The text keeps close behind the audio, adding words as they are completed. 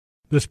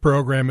This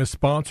program is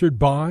sponsored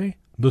by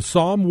the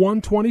Psalm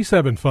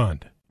 127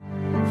 Fund.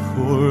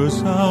 For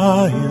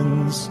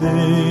Zion's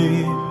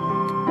sake,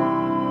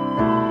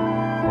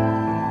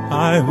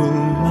 I will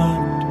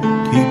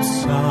not keep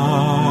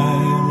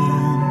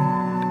silent.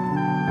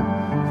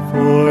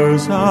 For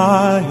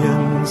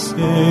Zion's sake,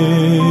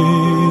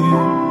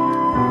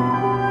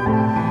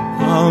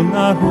 I'll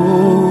not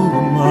hold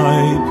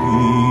my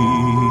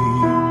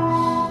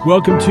peace.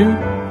 Welcome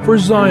to For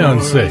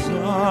Zion's Sake.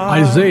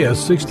 Isaiah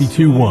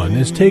 62:1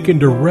 is taken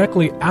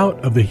directly out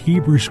of the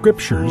Hebrew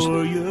Scriptures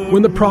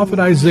when the prophet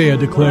Isaiah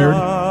declared,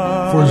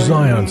 "For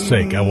Zion's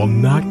sake I will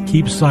not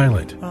keep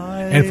silent,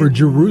 and for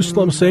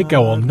Jerusalem's sake I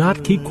will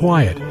not keep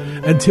quiet,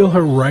 until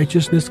her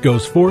righteousness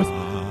goes forth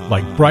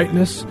like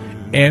brightness,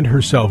 and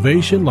her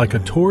salvation like a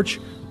torch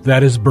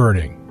that is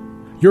burning."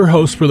 Your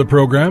hosts for the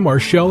program are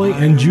Shelley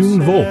and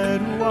June Volk,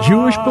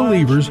 Jewish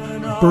believers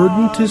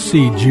burdened to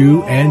see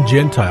Jew and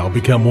Gentile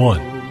become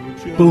one.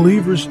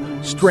 Believers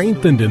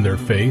strengthened in their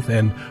faith,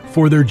 and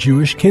for their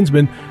Jewish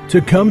kinsmen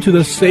to come to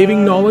the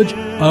saving knowledge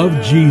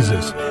of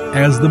Jesus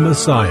as the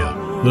Messiah,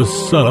 the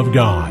Son of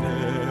God.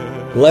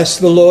 Bless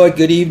the Lord.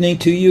 Good evening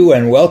to you,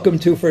 and welcome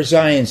to For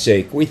Zion's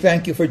Sake. We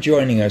thank you for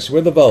joining us. We're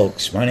the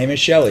Volks. My name is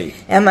Shelley.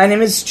 And my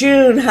name is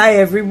June. Hi,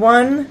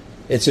 everyone.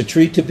 It's a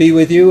treat to be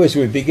with you as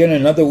we begin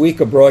another week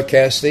of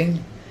broadcasting.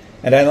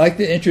 And I'd like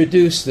to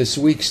introduce this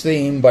week's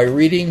theme by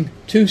reading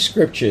two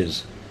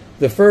scriptures.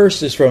 The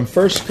first is from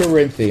 1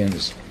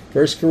 Corinthians.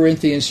 1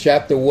 Corinthians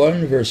chapter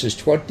 1, verses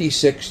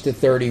 26 to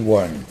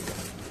 31.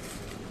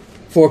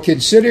 For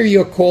consider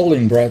your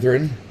calling,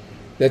 brethren,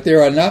 that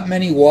there are not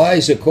many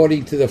wise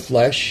according to the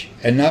flesh,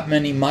 and not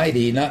many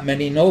mighty, not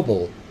many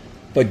noble.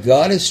 But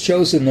God has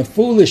chosen the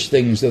foolish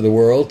things of the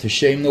world to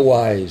shame the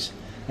wise,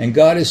 and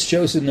God has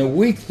chosen the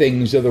weak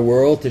things of the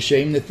world to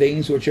shame the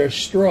things which are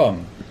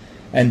strong.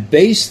 And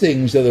base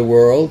things of the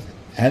world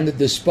and the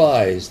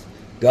despised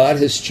God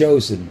has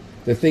chosen,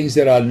 the things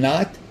that are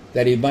not,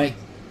 that he might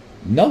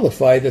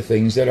nullify the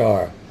things that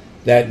are,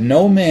 that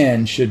no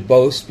man should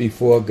boast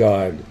before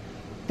God.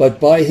 But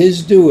by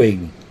his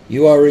doing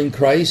you are in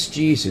Christ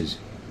Jesus,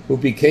 who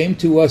became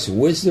to us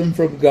wisdom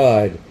from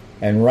God,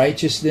 and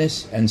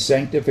righteousness and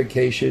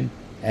sanctification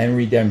and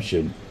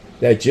redemption,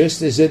 that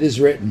just as it is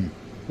written,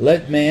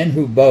 let man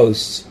who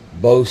boasts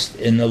boast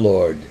in the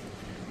Lord.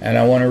 And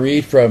I want to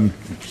read from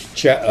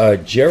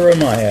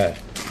Jeremiah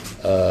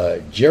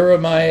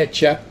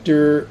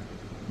chapter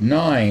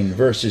 9,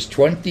 verses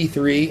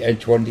 23 and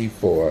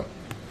 24.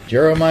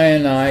 Jeremiah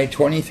 9,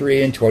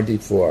 23 and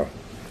 24.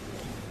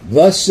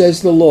 Thus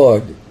says the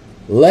Lord,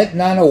 let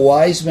not a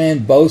wise man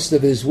boast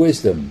of his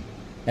wisdom,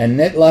 and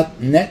let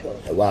not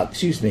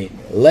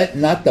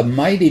the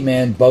mighty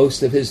man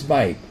boast of his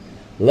might.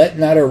 Let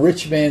not a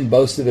rich man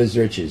boast of his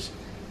riches.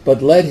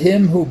 But let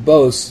him who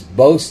boasts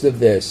boast of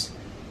this,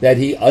 that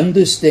he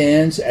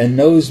understands and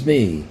knows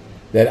me,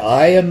 that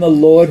I am the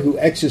Lord who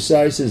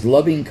exercises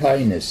loving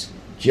kindness,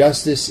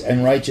 justice,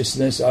 and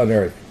righteousness on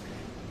earth.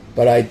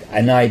 But I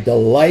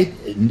delight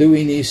in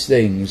doing these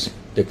things,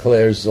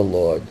 declares the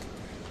Lord.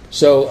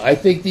 So I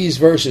think these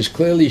verses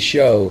clearly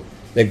show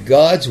that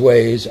God's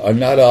ways are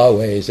not our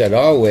ways, that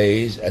our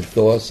ways and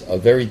thoughts are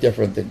very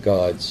different than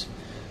God's.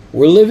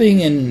 We're living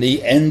in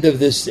the end of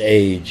this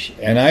age,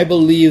 and I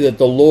believe that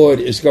the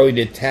Lord is going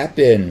to tap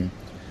in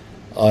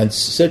on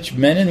such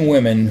men and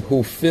women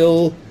who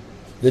fill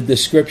the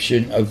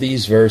description of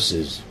these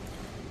verses.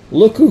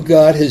 Look who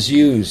God has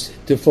used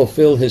to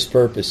fulfill his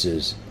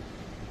purposes.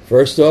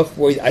 First off,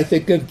 I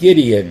think of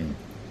Gideon.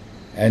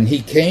 And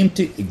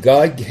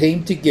God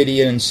came to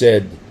Gideon and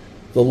said,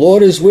 the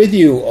Lord is with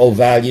you, O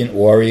valiant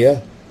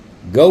warrior.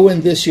 Go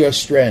in this your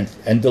strength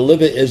and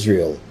deliver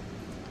Israel.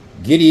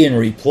 Gideon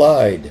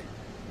replied,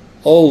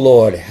 O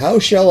Lord, how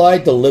shall I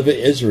deliver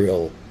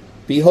Israel?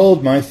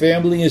 Behold, my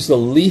family is the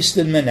least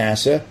in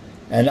Manasseh,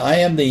 and I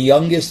am the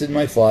youngest in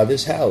my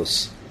father's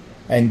house.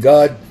 And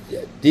God,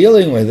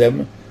 dealing with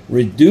him,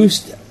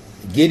 reduced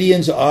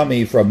Gideon's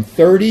army from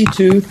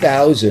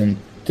 32,000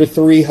 to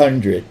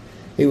 300.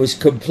 He was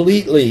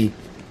completely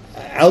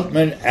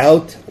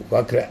outnumbered,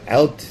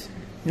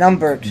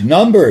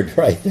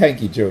 right,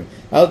 thank you, June.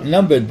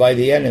 Outnumbered by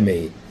the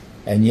enemy,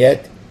 and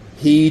yet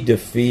he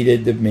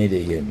defeated the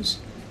Midians.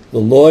 The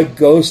Lord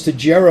goes to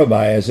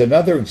Jeremiah as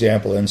another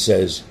example and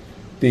says,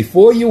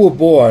 before you were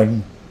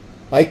born,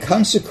 I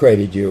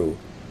consecrated you.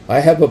 I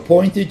have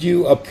appointed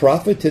you a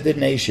prophet to the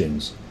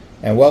nations.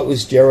 And what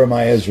was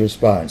Jeremiah's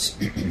response?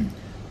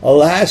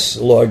 Alas,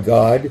 Lord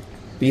God,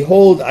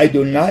 behold, I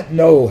do not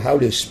know how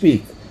to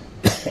speak.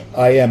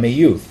 I am a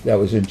youth. That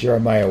was in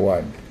Jeremiah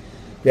 1.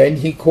 Then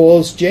he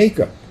calls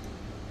Jacob,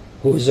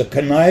 who is a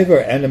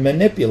conniver and a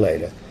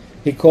manipulator.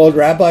 He called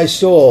Rabbi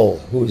Saul,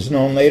 who is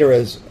known later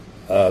as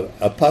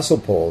Apostle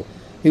Paul.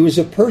 He was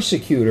a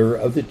persecutor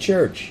of the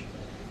church.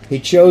 He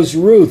chose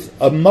Ruth,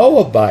 a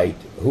Moabite,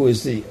 who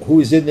is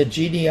in the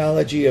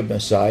genealogy of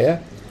Messiah.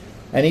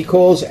 And he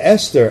calls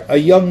Esther, a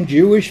young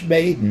Jewish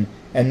maiden,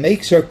 and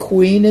makes her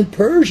queen in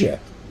Persia.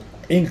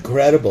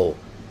 Incredible.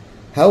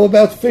 How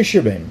about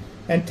fishermen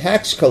and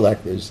tax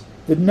collectors,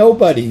 the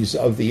nobodies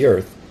of the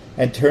earth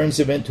and turns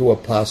them into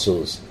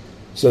apostles.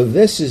 So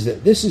this is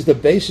the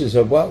basis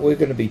of what we're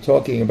going to be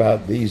talking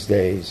about these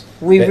days.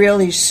 We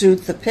really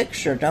suit the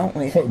picture, don't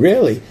we?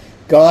 Really,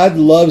 God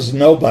loves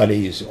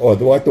nobodies, or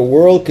what the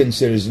world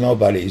considers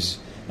nobodies,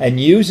 and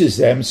uses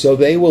them so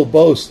they will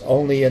boast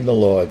only in the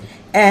Lord.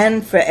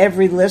 And for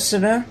every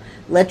listener,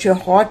 let your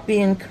heart be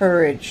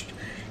encouraged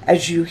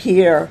as you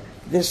hear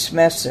this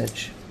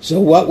message.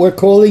 So what we're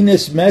calling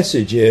this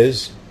message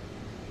is,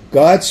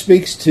 God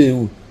speaks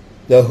to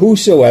the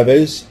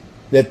whosoevers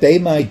that they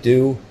might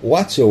do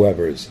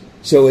whatsoevers.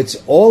 So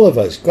it's all of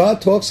us.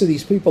 God talks to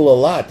these people a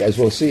lot, as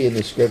we'll see in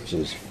the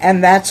scriptures.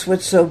 And that's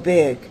what's so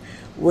big.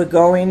 We're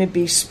going to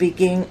be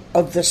speaking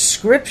of the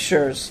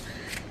scriptures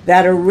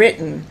that are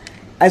written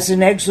as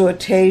an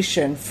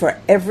exhortation for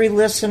every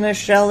listener,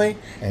 Shelley,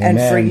 and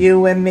for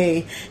you and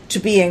me, to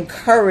be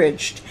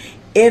encouraged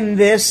in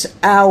this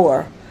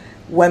hour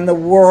when the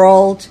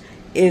world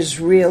is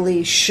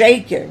really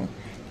shaking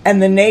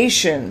and the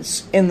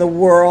nations in the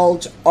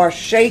world are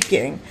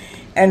shaking,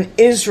 and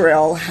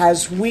Israel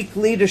has weak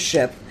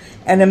leadership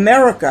and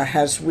America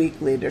has weak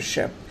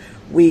leadership.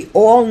 We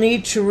all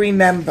need to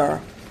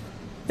remember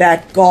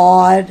that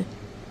God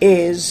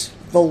is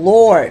the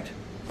Lord.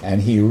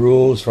 And he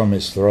rules from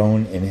his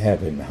throne in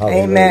heaven.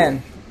 Hallelujah.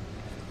 Amen.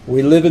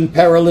 We live in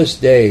perilous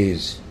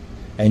days,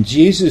 and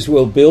Jesus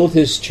will build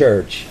his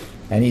church.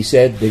 And he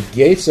said, the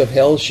gates of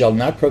hell shall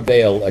not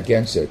prevail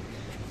against it.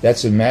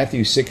 That's in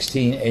Matthew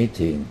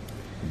 16:18.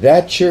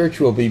 That church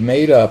will be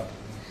made up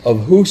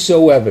of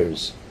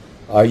whosoevers.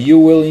 Are you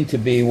willing to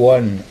be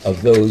one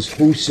of those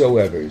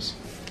whosoevers?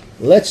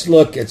 Let's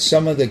look at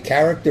some of the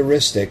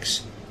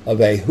characteristics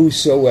of a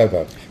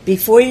whosoever.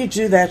 Before you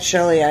do that,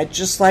 Shelley, I'd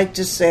just like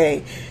to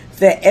say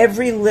that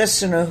every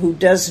listener who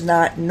does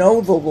not know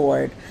the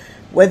Lord,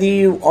 whether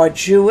you are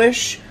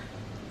Jewish,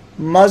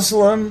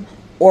 Muslim,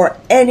 or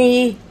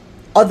any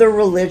other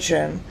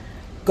religion,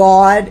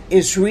 God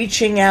is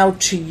reaching out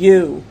to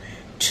you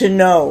to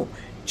know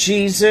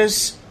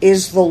Jesus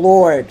is the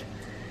Lord.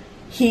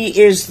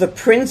 He is the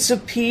Prince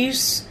of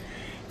Peace,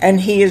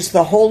 and he is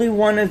the Holy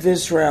One of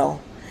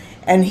Israel.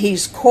 And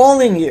he's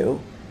calling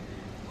you,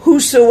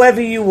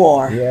 whosoever you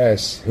are.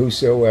 Yes,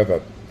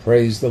 whosoever.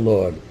 Praise the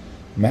Lord.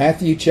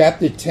 Matthew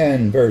chapter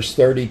 10, verse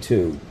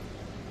 32.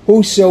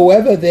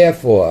 Whosoever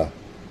therefore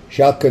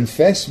shall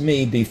confess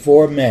me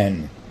before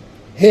men,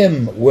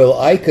 him will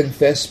I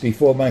confess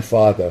before my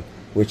Father,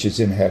 which is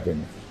in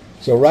heaven.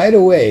 So right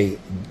away,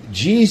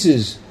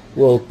 Jesus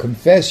will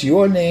confess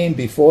your name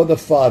before the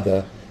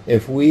Father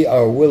if we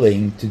are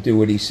willing to do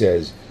what he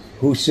says.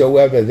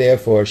 Whosoever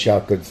therefore shall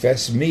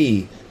confess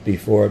me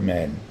before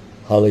men.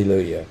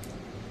 Hallelujah.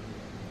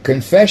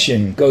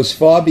 Confession goes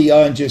far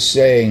beyond just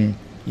saying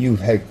you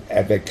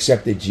have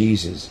accepted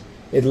Jesus.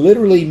 It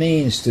literally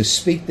means to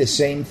speak the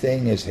same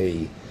thing as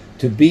he,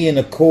 to be in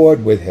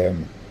accord with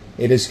him.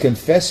 It is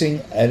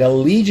confessing an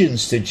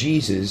allegiance to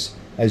Jesus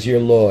as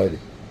your Lord.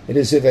 It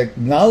is an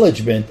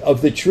acknowledgement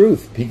of the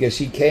truth, because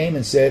he came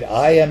and said,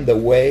 I am the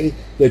way,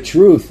 the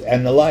truth,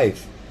 and the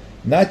life.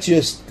 Not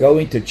just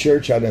going to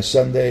church on a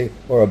Sunday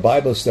or a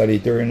Bible study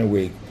during the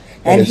week.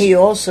 And he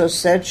also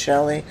said,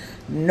 Shelley,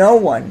 no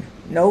one,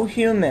 no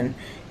human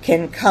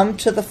can come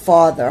to the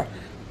Father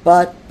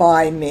but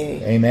by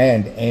me.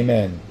 Amen,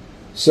 amen.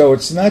 So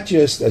it's not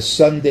just a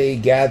Sunday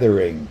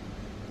gathering,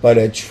 but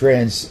a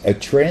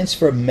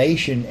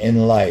transformation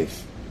in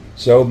life.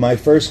 So my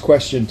first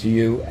question to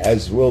you,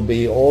 as will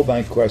be all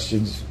my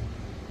questions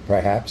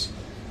perhaps,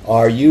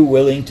 are you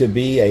willing to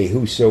be a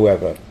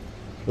whosoever?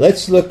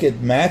 Let's look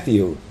at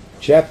Matthew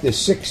chapter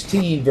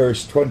 16,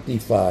 verse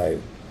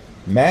 25.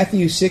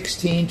 Matthew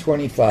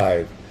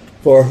 16:25.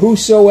 For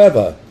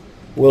whosoever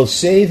will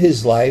save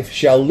his life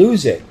shall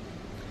lose it,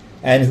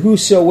 and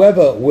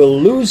whosoever will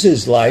lose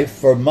his life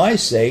for my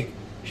sake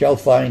shall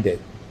find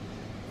it.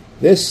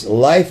 This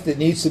life that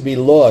needs to be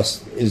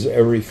lost is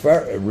a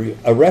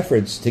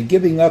reference to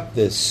giving up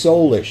the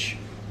soulish,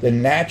 the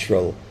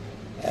natural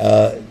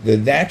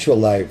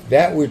life,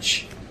 that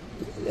which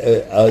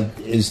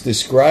is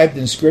described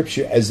in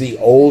Scripture as the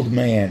old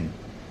man,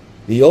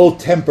 the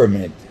old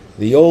temperament,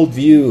 the old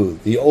view,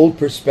 the old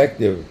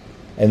perspective,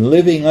 and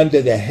living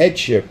under the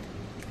headship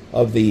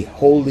of the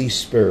Holy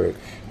Spirit.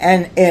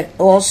 And it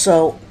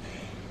also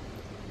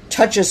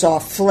touches our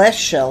flesh,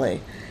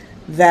 Shelley,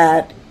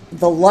 that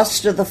the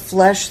lust of the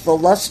flesh, the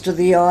lust of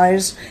the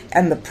eyes,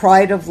 and the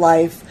pride of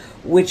life,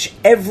 which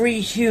every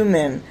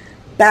human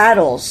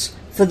battles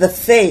for the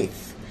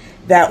faith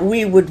that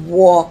we would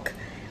walk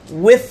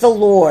with the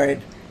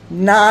Lord,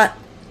 not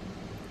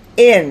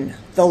in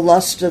the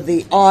lust of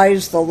the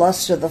eyes, the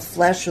lust of the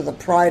flesh, or the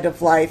pride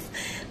of life,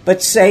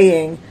 but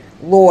saying,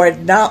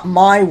 Lord, not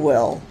my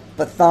will,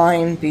 but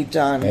thine be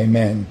done.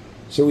 Amen.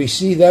 So we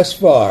see thus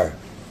far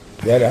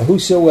that a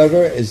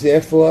whosoever is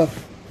therefore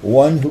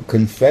one who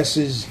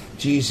confesses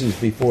Jesus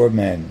before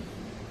men.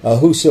 A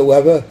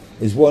whosoever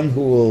is one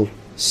who will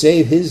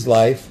save his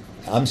life.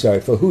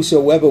 For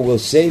whosoever will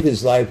save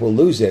his life will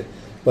lose it,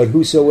 but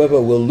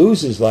whosoever will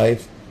lose his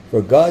life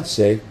for God's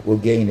sake will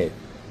gain it.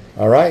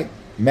 All right?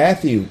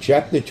 Matthew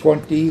chapter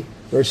 20,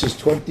 verses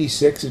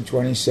 26 and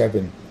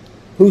 27.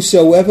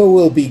 Whosoever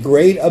will be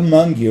great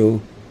among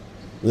you,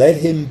 let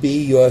him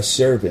be your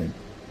servant.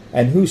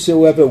 And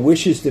whosoever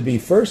wishes to be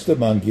first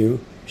among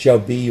you shall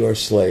be your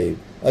slave.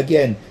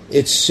 Again,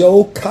 it's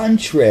so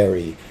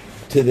contrary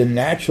to the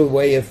natural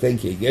way of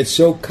thinking. It's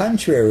so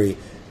contrary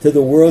to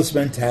the world's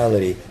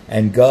mentality.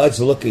 And God's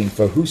looking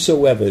for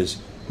whosoevers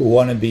who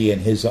want to be in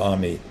his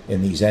army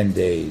in these end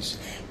days.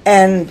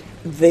 And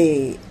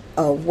the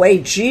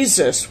way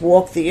Jesus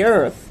walked the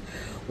earth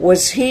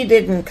was he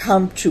didn't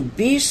come to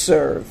be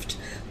served,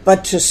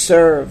 but to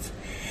serve.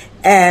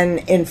 And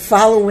in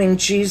following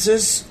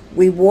Jesus,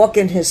 we walk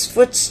in his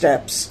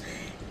footsteps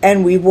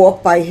and we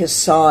walk by his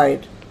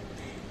side.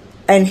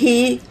 And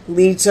he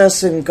leads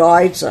us and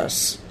guides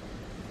us.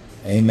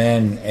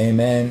 Amen,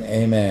 amen,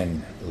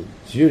 amen.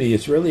 Judy,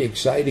 it's really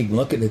exciting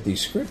looking at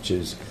these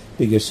scriptures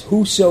because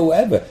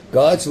whosoever,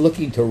 God's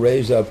looking to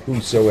raise up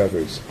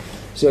whosoevers.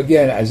 So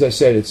again, as I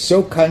said, it's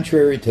so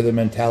contrary to the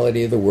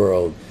mentality of the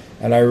world.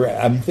 And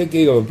I'm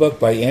thinking of a book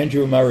by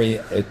Andrew Murray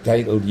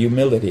titled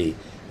Humility.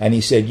 And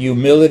he said,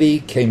 humility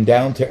came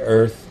down to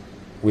earth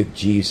with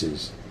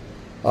Jesus.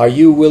 Are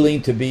you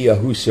willing to be a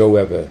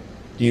whosoever?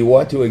 Do you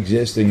want to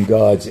exist in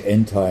God's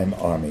end-time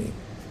army?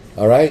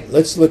 All right,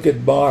 let's look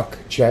at Mark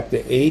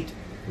chapter 8,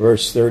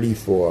 verse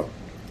 34.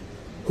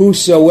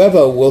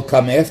 Whosoever will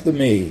come after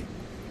me,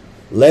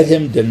 let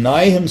him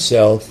deny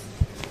himself,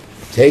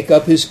 take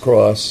up his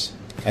cross,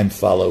 and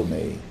follow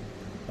me.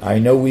 I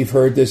know we've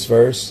heard this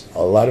verse.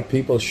 A lot of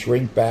people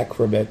shrink back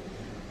from it.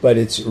 But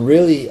it's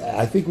really,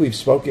 I think we've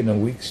spoken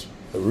in weeks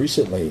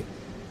recently,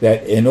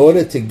 that in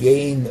order to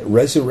gain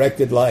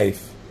resurrected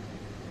life,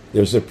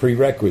 there's a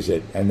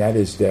prerequisite, and that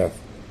is death.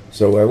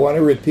 So I want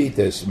to repeat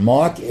this.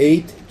 Mark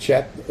 8,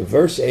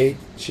 verse 8,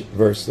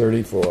 verse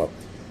 34.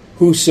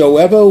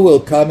 Whosoever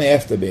will come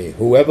after me,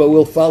 whoever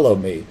will follow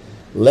me,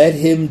 let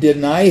him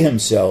deny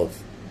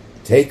himself,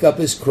 take up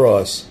his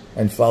cross,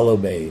 and follow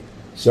me.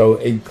 So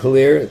in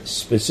clear,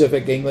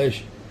 specific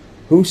English,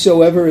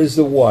 whosoever is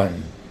the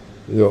one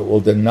that will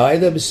deny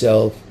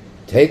themselves,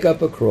 take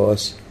up a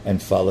cross,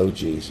 and follow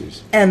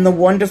Jesus. And the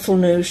wonderful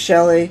news,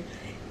 Shelley,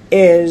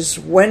 is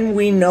when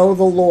we know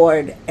the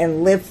Lord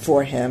and live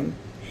for him,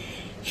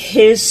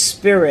 his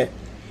Spirit,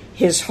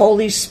 his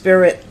Holy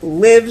Spirit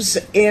lives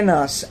in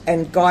us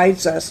and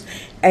guides us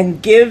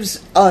and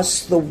gives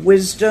us the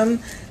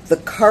wisdom, the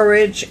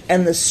courage,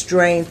 and the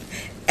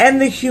strength,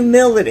 and the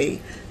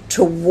humility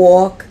to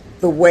walk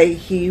the way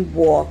he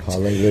walked.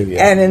 Hallelujah.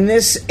 And in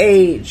this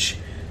age,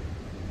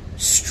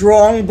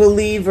 strong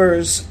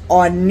believers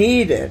are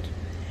needed.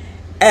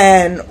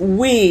 And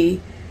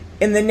we,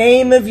 in the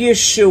name of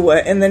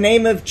Yeshua, in the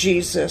name of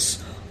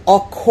Jesus,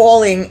 are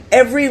calling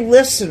every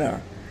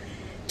listener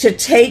to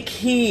take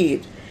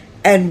heed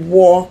and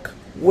walk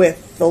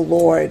with the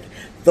Lord,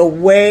 the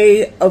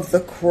way of the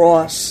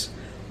cross,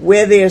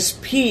 where there's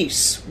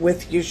peace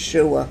with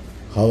Yeshua.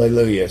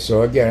 Hallelujah.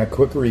 So again, a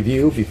quick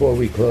review before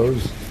we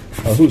close.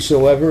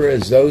 Whosoever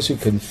is those who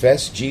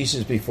confess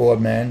Jesus before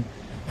men.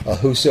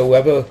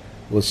 Whosoever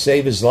will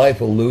save his life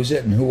will lose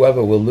it, and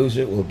whoever will lose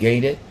it will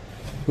gain it.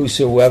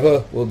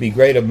 Whosoever will be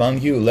great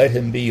among you, let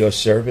him be your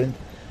servant.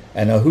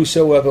 And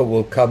whosoever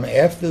will come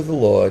after the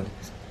Lord,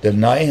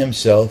 deny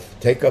himself,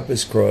 take up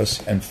his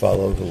cross, and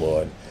follow the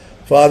Lord.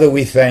 Father,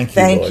 we thank you,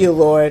 Thank you,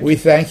 Lord. We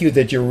thank you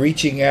that you're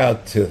reaching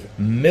out to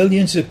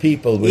millions of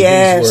people with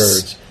Yes. these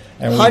words.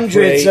 And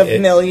Hundreds of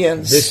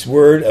millions. This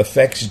word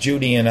affects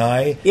Judy and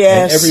I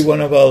Yes. and every one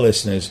of our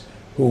listeners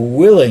who are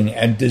willing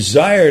and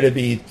desire to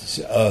be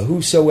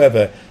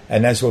whosoever,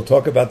 and as we'll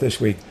talk about this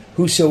week,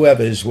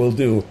 whosoever's will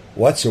do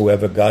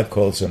whatsoever God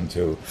calls them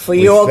to. For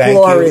your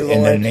glory, you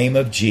in Lord. the name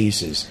of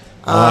Jesus.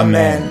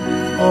 Amen.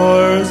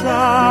 For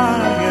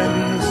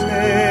Zion's sake.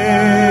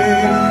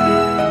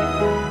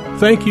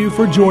 Thank you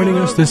for joining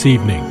us this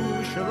evening.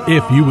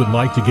 If you would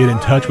like to get in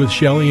touch with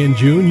Shelley and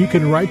June, you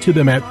can write to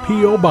them at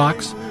P.O.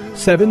 Box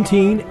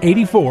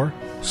 1784,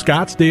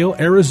 Scottsdale,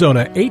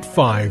 Arizona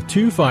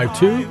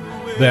 85252.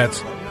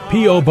 That's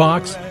P.O.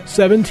 Box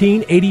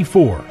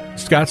 1784,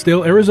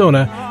 Scottsdale,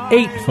 Arizona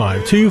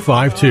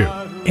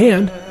 85252.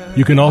 And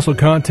you can also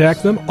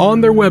contact them on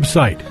their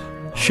website,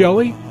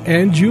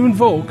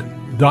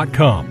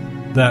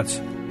 ShelleyandJuneVolk.com. That's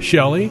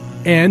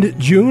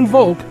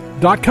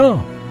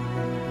ShelleyandJuneVolk.com.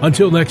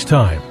 Until next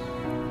time,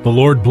 the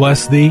Lord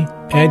bless thee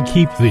and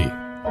keep thee.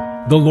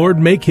 The Lord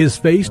make his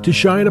face to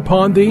shine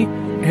upon thee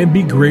and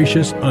be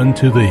gracious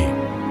unto thee.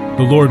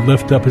 The Lord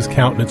lift up his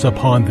countenance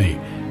upon thee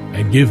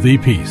and give thee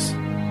peace.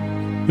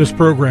 This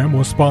program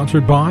was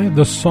sponsored by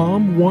the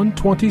Psalm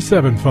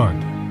 127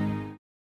 Fund.